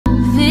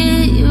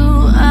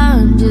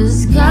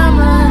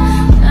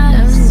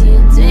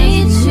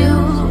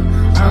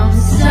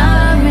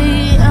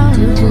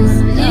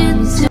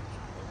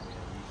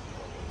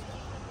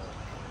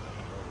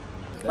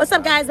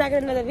up, guys? Back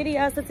with another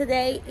video. So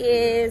today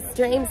is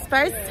Dream's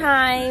first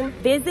time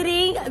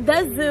visiting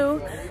the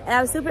zoo, and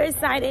I'm super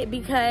excited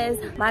because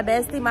my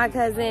bestie, my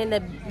cousin, the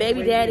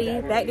baby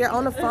daddy back there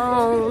on the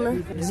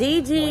phone,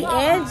 Gigi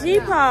and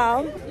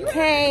G-Paul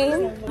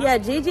came. Yeah,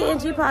 Gigi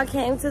and G-Paul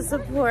came to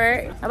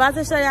support. I'm about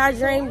to show y'all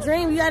Dream.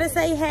 Dream, you gotta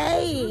say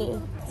hey.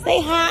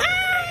 Say hi.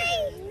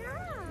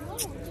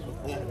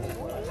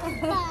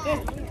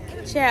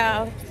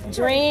 Ciao.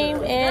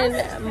 Dream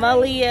and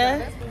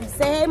Malia.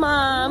 Say hey,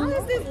 Mom. Why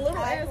is this little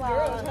ass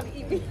girl trying to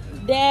eat me?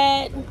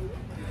 Dad.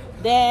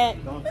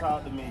 Don't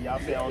talk to me. Y'all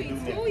say I don't do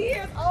nothing. 2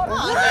 years old.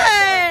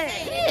 What?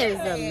 He is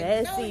a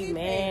messy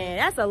man.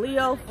 That's a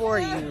Leo for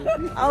you.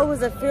 Oh, it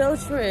was a field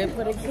trip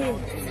for the kids.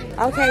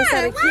 Okay,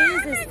 so the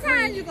kids is free. How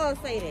many times you gonna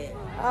say that?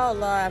 Oh,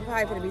 Lord, I'm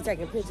probably going to be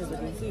taking pictures with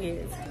these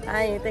kids.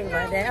 I ain't think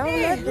about that.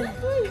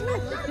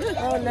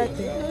 Oh,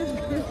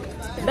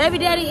 nothing. Baby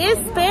daddy,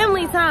 it's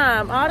family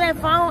time. All that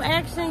phone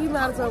action, you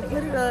might as well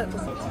put it up.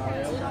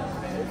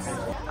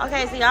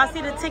 Okay, so y'all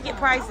see the ticket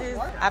prices.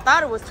 I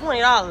thought it was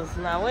 $20.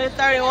 Now we're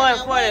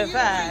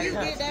 $31.45. You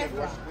get that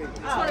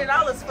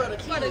 $20 for the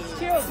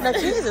kids. The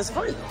kids is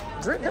free.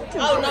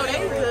 Oh no,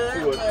 they good.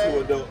 Two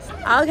adults.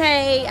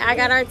 Okay, I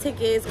got our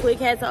tickets. Quick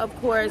had to, of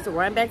course,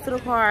 run back to the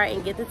car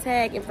and get the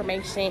tag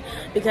information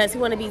because he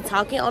want to be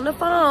talking on the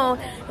phone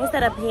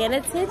instead of paying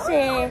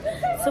attention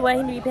to what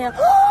he need to be paying.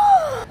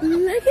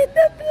 Look at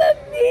the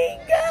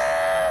flamingos!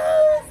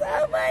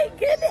 Oh my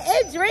goodness!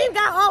 And Dream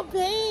got all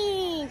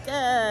pink.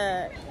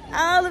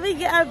 Oh, let me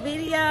get a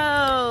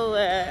video.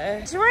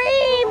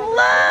 Dream,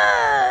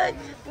 look!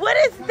 What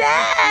is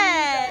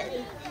that?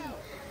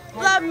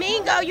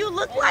 Flamingo, you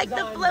look like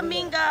the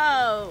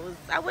flamingos.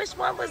 I wish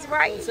one was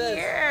right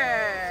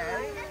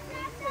here.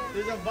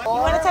 You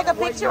want to take a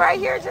picture right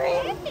here,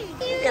 Dream?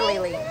 Here,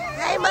 Lily.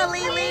 Hey, my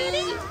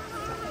Lily.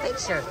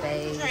 Picture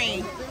face.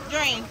 Dream.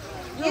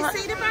 You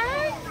see the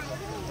bird?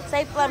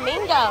 Say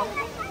flamingo.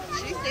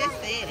 She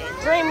just said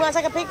it. Dream, you want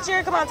to take a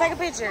picture? Come on, take a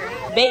picture.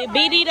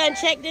 BD done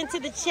checked into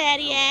the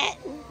chatty at.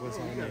 What's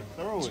on there?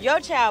 Your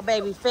child,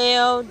 baby,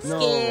 failed,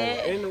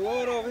 scared. In the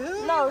water over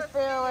here? No, it's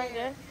still right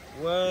there.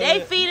 What? They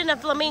feeding the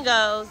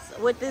flamingos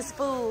with this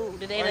food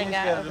that they done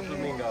got over the here.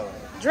 flamingo?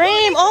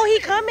 Dream, oh, he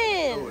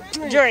coming.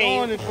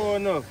 Dream. It far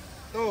enough.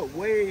 Throw it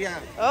way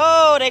out.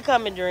 Oh, they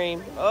coming,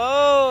 Dream.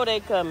 Oh, they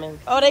coming.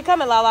 Oh, they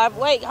coming, Lala.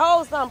 Wait,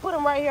 hold some. Put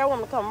them right here. I want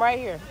them to come right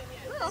here.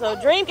 So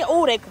Dream can,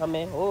 oh, they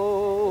coming.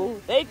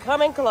 Oh, they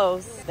coming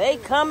close. They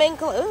coming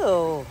close.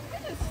 Oh.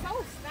 It's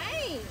so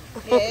stank.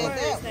 Yeah,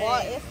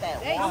 it's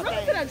that water. I'm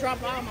really gonna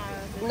drop all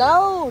mine.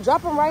 No,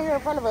 drop them right here in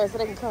front of us so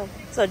they can come.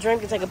 So Dream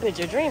can take a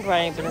picture. Dream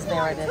probably ain't gonna stand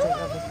right there.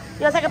 You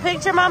wanna take a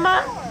picture,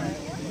 Mama?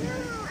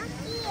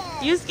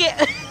 You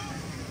scared?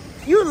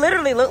 You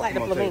literally look like the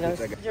flamingos.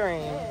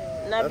 Dream.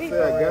 Now be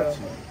for real.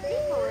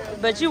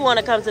 But you want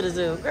to come to the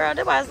zoo. Girl,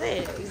 that's what I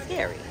said. You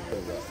scary.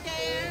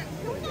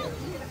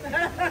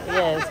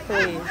 Yes,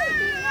 please.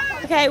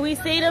 Okay, we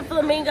see the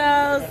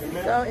flamingos,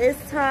 so it's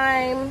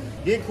time.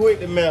 Get quick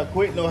to map.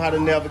 Quick know how to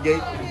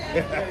navigate.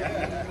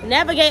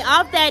 Navigate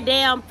off that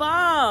damn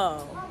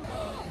phone.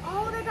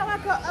 Oh, they got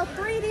like a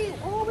 3D.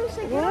 Oh, we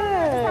should get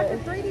it.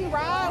 It's like a 3D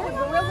ride with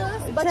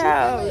gorillas. But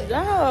Child, I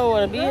don't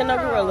want to be in no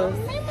gorillas.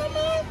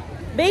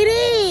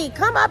 BD,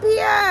 come up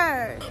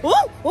here. Woo,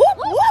 woo,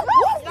 woo,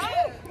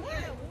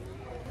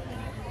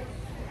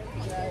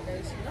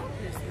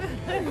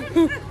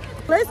 woo.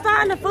 Let's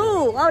find the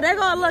food. Oh, they're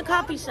going to a little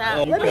coffee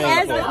shop. Let me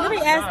ask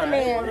the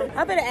man.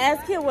 I'm gonna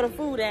ask him where the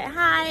food at.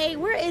 Hi,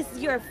 where is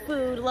your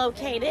food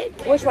located?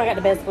 Which one got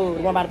the best food?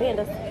 The one by the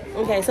pandas?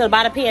 Okay, so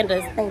by the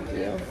pandas. Thank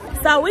you.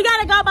 So we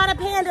gotta go by the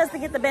pandas to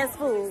get the best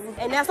food,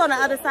 and that's on the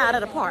other side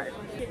of the park.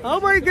 Oh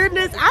my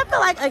goodness, I feel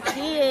like a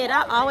kid.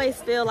 I always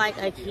feel like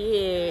a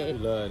kid.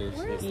 Love this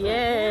shit.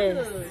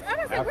 Yes. I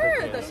was like,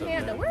 where is the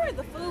panda? Where is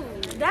the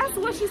food? That's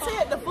what she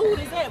said. The food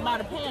is at by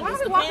the pandas. Why are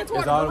we walking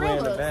toward the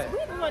gorillas? We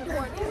going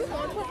toward the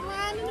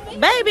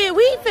Baby,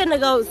 we finna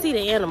go see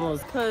the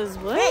animals. Cause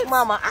what? Hey,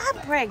 Mama, I'm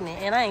pregnant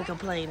and I ain't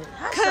complaining.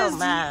 Cause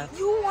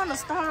you want to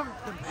starve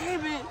the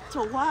baby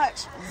to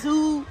watch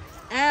zoo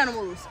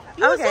animals.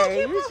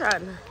 Okay, you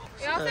trying to.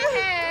 Y'all say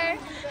hey.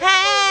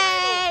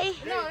 Hey.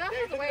 No, that's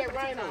just the way it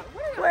rained on.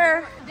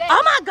 Where?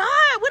 Oh my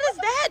God, what is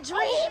that,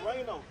 Dream?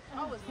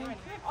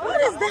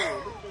 What is that?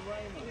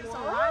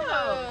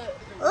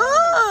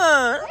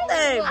 Oh,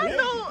 baby. I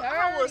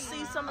will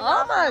see some of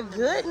Oh my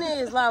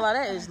goodness, Lala,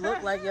 that is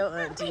look like your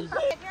auntie.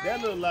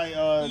 That look like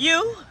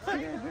You?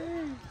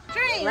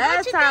 Dream,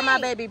 Last time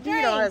my baby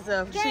peed on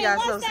herself, she got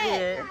so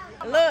scared.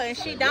 Look, and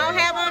she don't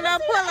have on no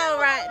pillow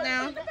right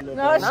now.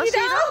 No, she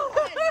don't.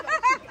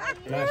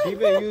 Now she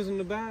been using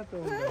the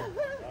bathroom.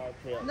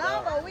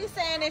 No, but we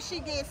saying that she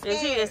gets scared.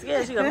 If she gets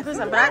scared, she gonna put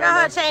something. But I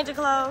got her change of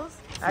clothes.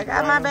 I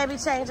got my baby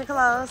change of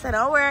clothes. So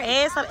don't wear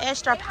and some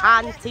extra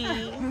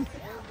panties.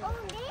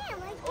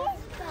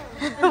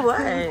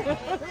 What?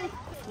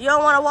 You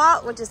don't want to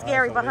walk, which is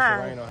scary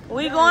behind.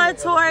 We going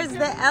towards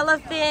the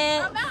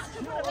elephant.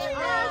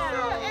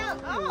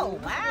 Oh,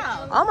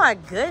 wow. Oh my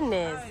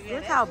goodness.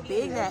 Look how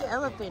big that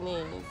elephant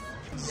is.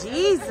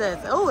 Jesus.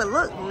 Oh, it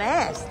looked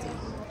nasty.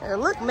 It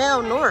looked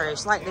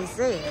malnourished, like they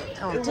said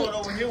on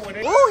TikTok.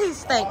 Oh, he's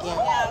stinking.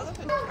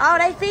 Oh,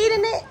 they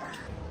feeding it?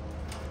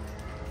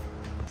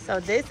 So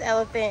this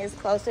elephant is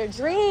closer.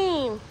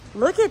 Dream.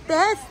 Look at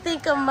that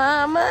stinker,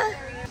 mama.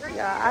 Y'all,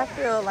 I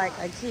feel like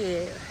a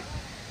kid.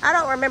 I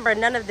don't remember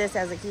none of this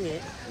as a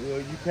kid. Well,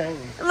 you can't.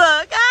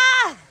 Look,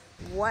 ah!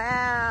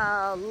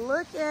 Wow,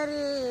 look at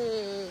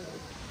it.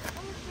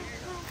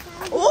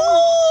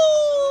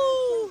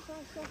 Ooh!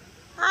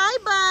 Hi,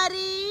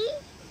 buddy.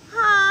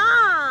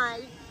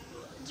 Hi.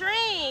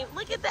 Dream,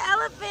 look at the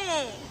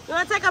elephant. You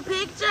want to take a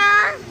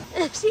picture?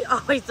 She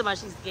always talking about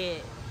she's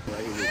scared.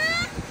 Right here with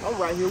you. I'm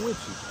right here with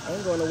you. I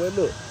ain't going nowhere.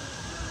 Look.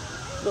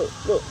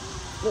 Look, look,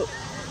 look.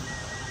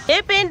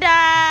 Dippin'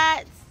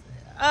 Dots.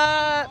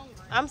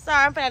 I'm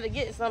sorry, I'm finna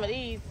get some of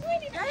these.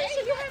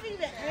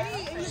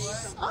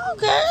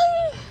 Okay.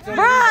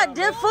 Bruh,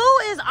 the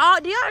food is all,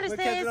 do you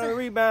understand? We're on the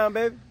rebound,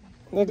 baby.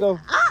 Let's go.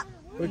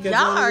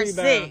 Y'all are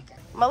sick.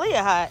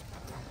 Malia hot.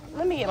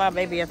 Let me get my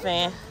baby a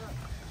fan.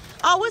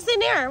 Oh, what's in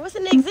there? What's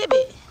in the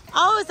exhibit?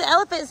 Oh, it's the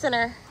elephant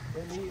center.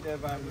 They need that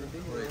vitamin D.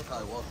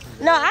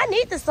 No, I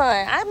need the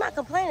sun. I'm not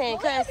complaining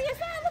because. Look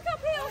how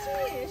pale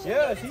she is.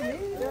 Yeah, she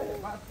needs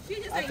that. She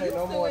just I ain't take used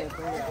no to more it. than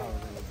 3 hours.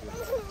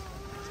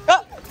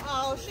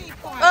 Oh, she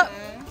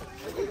crying.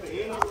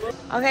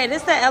 Okay,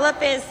 this the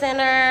elephant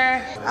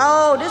center.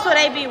 Oh, this where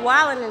they be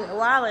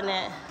wilding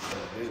at.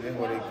 This is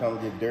where they come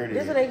get dirty.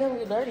 This where they come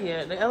get dirty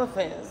at, the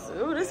elephants.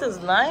 Ooh, this is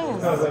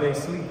nice. That's where they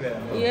sleep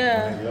at.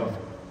 Yeah.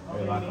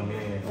 They lock them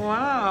in.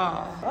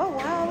 Wow. Oh,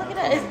 wow, look at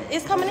that.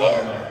 It's coming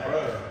in.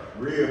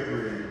 Real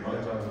pretty.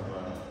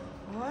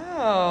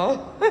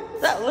 Wow.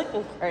 That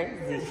looking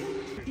crazy.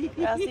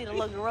 Y'all see the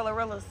little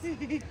gorillas?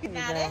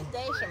 Nah, that's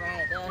Daysha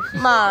right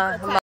there. Ma,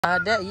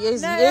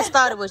 it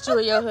started with you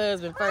and your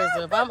husband first.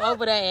 So if I'm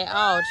over there at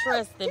all,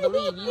 trust and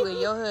believe you and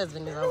your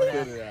husband is over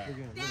there. Dad,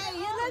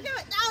 you look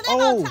at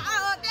oh,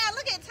 Dad,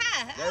 look at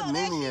Ty. That's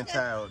Mimi and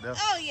Ty out there.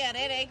 Oh yeah,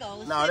 there they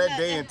go. No, that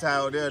Day and Ty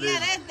out there. Yeah,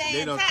 that's Day they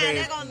and don't Ty. care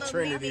They gonna look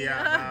Trinity Mimi.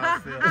 out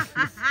by ourselves.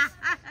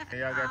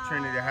 Y'all got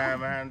Trinity hiding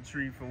behind the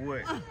tree for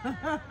what?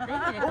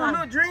 Oh,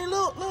 look, Dream,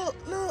 look. Oh,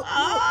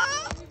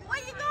 where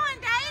you going,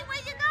 Dave? Where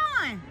you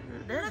going?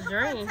 That's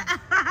Dream.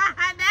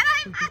 That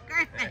ain't my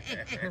girl.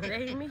 That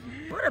ain't me.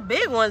 Where the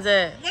big ones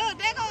at? Look,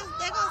 they go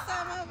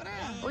something over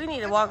there. We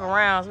need to walk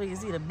around so we can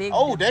see the big.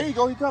 Oh, there you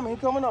go. He coming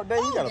up. There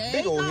he got a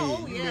big old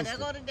head. You Yeah, missed there it.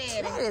 go the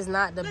daddy. That is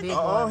not the big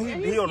Oh, one.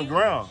 he on the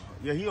ground.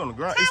 Yeah, he on the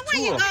ground. Ty, It's where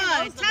two you of them.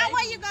 going? Ty,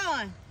 where you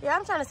going? Yeah,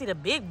 I'm trying to see the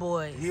big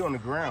boys. He on the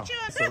ground.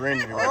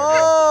 Serenity right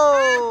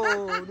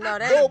Oh, no,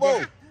 that's there.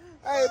 Bobo.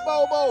 Hey,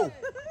 Bobo.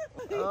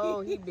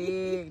 Oh, he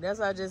big. That's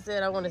what I just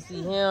said. I want to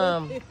see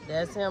him.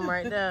 That's him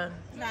right there.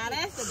 Nah,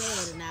 that's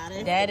the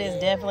daddy. That is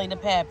definitely the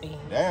pappy.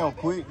 Damn,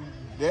 quick.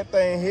 That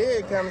thing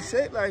head kind of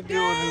shaped like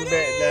yours in the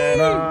back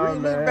now.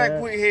 Look back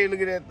quick head.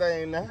 Look at that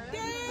thing now.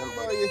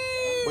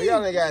 But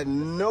y'all ain't got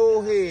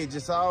no head,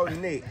 just all the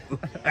neck.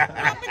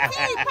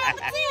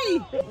 Papa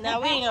T. Now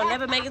we ain't gonna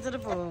never make it to the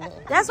food.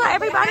 That's why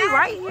everybody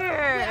right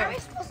here.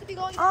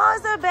 Oh,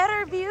 it's a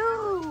better view.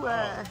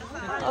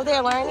 Oh,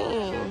 they're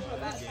learning.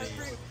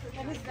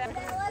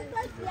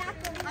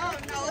 Oh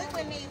no, it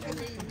wouldn't even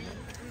be me.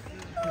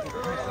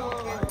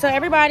 So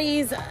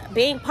everybody's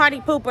being party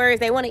poopers.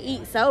 They want to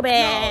eat so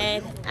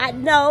bad. I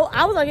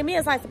was gonna give me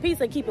a slice of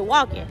pizza and keep it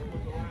walking.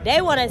 They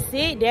want to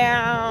sit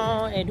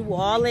down and do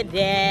all of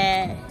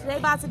that. They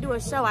about to do a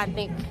show, I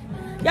think.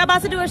 Y'all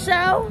about to do a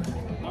show?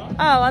 Oh,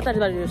 I thought you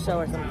were about to do a show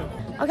or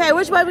something. Okay,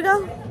 which way we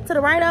go? To the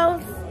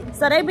rhinos?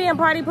 So they being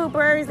party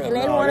poopers and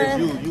they want to...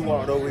 You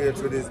walked over here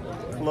to this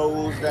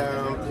closed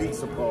down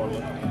pizza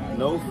parlor.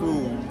 No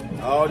food.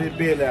 All this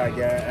bill I got,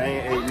 I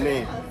ain't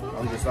ate nothing.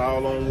 I'm just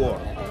all on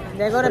water.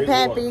 They go to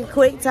Pappy,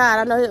 quick tide.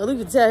 I know you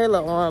can tell his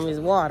little arm is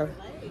water.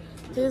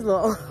 His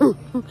little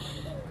arm.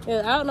 I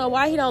don't know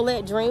why he don't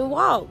let Dream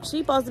walk.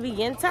 She supposed to be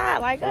getting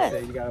tired like us.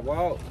 You gotta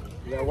walk.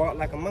 You gotta walk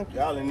like a monkey.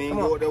 Y'all didn't even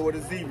go up there with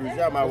the zebras.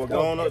 Y'all might well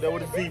go up there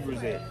with the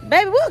zebras at.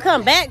 Baby, we'll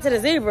come back to the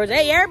zebras.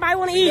 Hey, everybody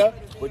want to eat. Yeah,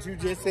 but you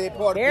just said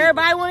part of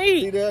Everybody want to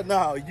See eat. that?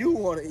 No, you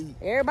want to eat.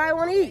 Everybody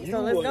want to eat,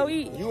 so let's go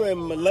eat. You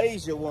in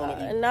Malaysia want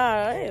to eat.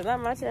 No, it's not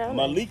my child.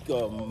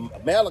 Malika,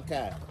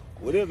 Malachi,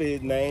 whatever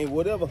his name,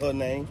 whatever her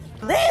name.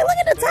 Dang, look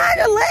at the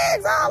tiger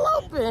legs all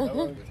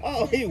open.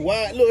 Oh, he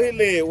wide. Look, his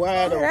leg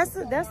wide open.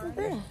 That's the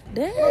thing.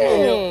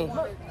 Dang.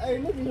 Hey,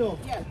 look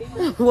at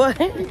him. What?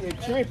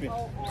 He's tripping.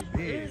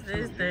 Is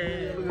this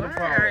thing?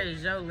 Why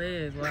is your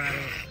legs wide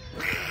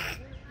open?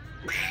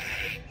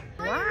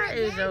 Why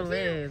is your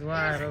legs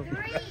wide open?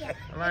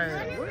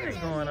 Like, what is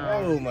going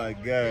on? Oh my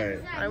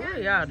God. Like, what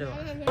are y'all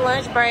doing?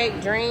 Lunch break,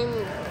 Dream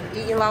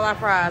eating Lala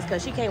fries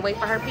because she can't wait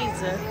for her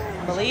pizza.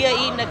 Malia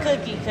eating a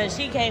cookie because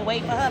she can't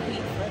wait for her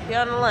pizza. Be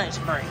on the lunch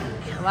break.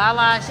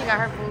 Lala, she got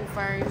her food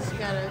first. She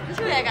got a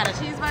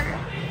cheeseburger?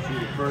 She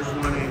the first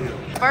one in here.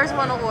 First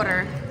one to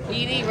order.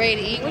 You ready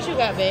to eat? What you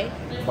got, babe?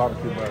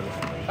 Barbecue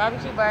burgers.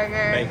 Barbecue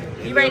burger.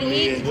 You ready to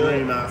eat?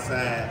 Dream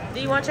outside. Do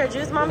you want your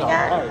juice, Mommy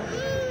got?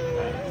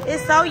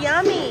 It's so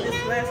yummy. Give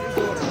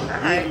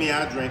me,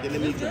 I drink it.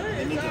 Let me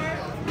drink.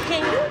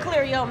 Can you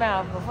clear your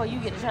mouth before you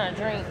get to trying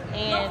to drink?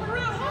 And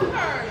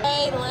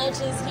hey, lunch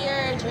is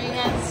here. Dream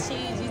has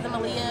cheese. She's and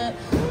Malia.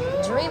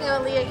 Dream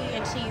and Malia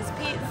eating cheese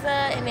pizza.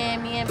 And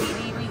then me and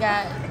BB, we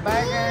got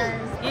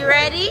burgers. You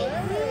ready?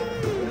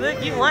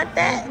 Look, you want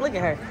that? Look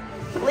at her.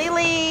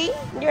 Lily,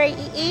 you ready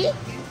to eat?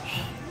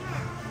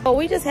 Oh,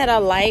 we just had a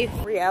life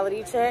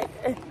reality check.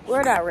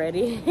 We're not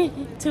ready.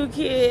 2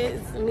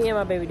 kids. Me and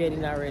my baby daddy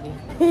not ready.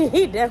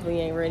 He definitely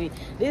ain't ready.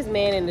 This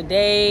man in the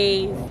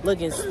days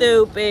looking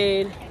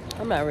stupid.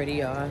 I'm not ready,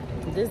 y'all.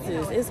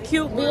 It's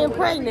cute being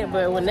pregnant,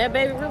 but when that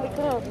baby really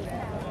comes,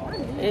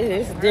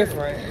 it's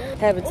different.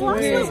 Having 2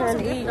 kids trying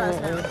to eat.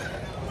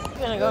 She's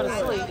gonna go to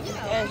sleep,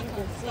 as you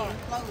can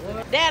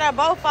see. Dad are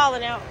both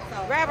falling out.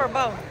 Grab her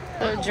both.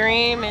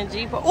 Dream and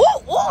G.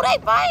 Ooh, they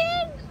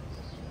fighting?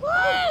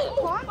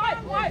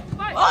 What?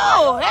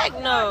 Oh, heck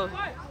no.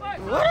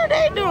 What are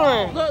they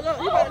doing? Look,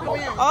 you better come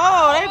in.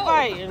 Oh, they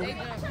fighting.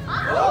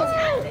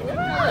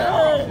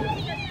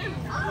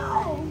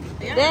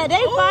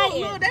 They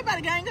fighting. Look, they about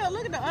to gang up.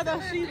 Look at the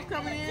other sheep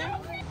coming in.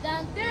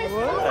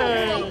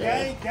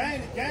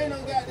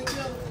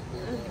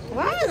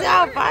 Why is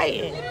y'all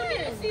fighting?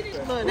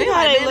 Look,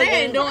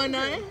 they ain't doing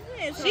nothing.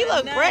 She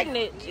look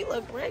pregnant. She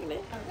look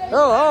pregnant.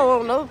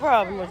 Oh, no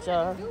problem with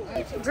y'all.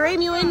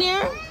 Dream, you in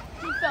there?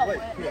 He felt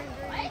wet.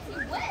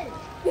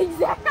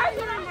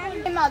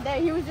 Exactly. Him out there,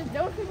 he was just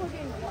those people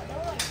getting wet.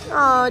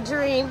 Oh,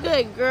 Dream,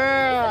 good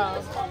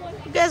girl.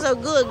 That's a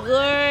good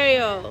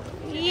girl.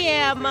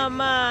 Yeah,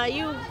 mama.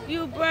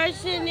 You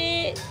brushing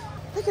it?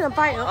 Look at them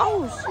fighting.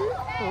 Oh,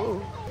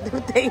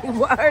 shit.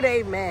 Why are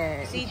they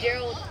mad? See,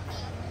 Gerald,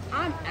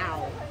 I'm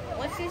out.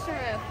 Once they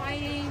started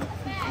fighting,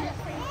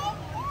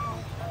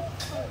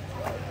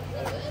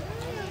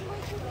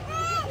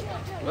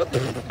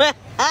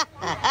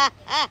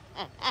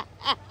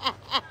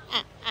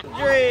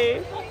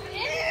 Dream.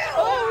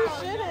 Oh,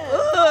 shit.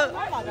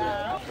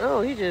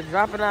 Oh, he just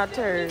dropping out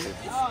turds.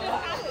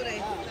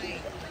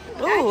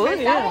 Oh,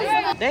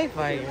 yeah. They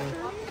fighting.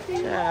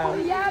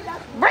 Child.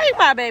 Bring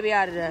my baby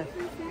out of there.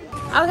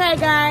 Okay,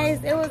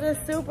 guys, it was a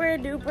super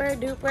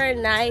duper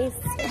nice.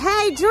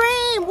 Hey,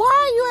 Dream, why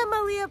are you and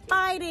Malia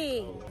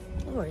fighting?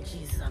 Lord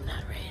Jesus, I'm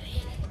not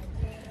ready.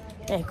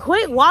 And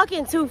quit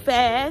walking too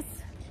fast.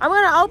 I'm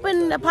gonna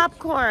open the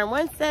popcorn,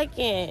 1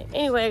 second.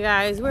 Anyway,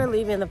 guys, we're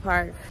leaving the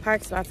park.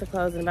 Park's about to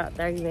close in about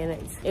 30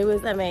 minutes. It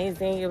was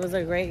amazing. It was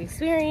a great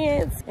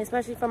experience,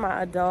 especially for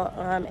my adult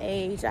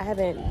age. I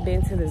haven't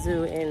been to the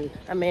zoo in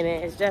a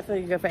minute. It's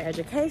definitely good for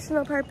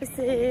educational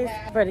purposes,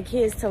 for the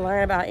kids to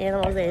learn about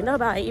animals they didn't know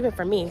about, even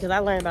for me, because I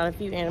learned about a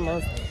few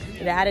animals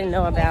that I didn't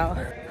know about.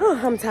 Whew,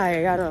 I'm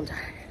tired, y'all know I'm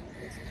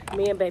tired.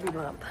 Me and baby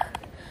bump,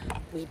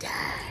 we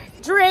died.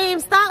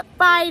 Dream, stop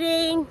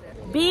fighting.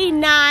 Be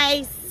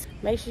nice.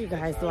 Make sure you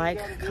guys like,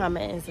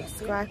 comment, and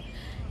subscribe.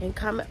 And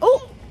comment.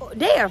 Oh,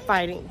 they are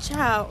fighting.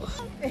 Child.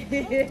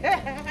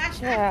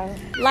 Child.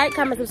 Like,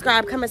 comment,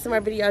 subscribe. Comment some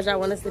more videos y'all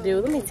want us to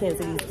do. Let me tend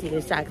to these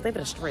kids, child, because they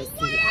better stress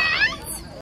me.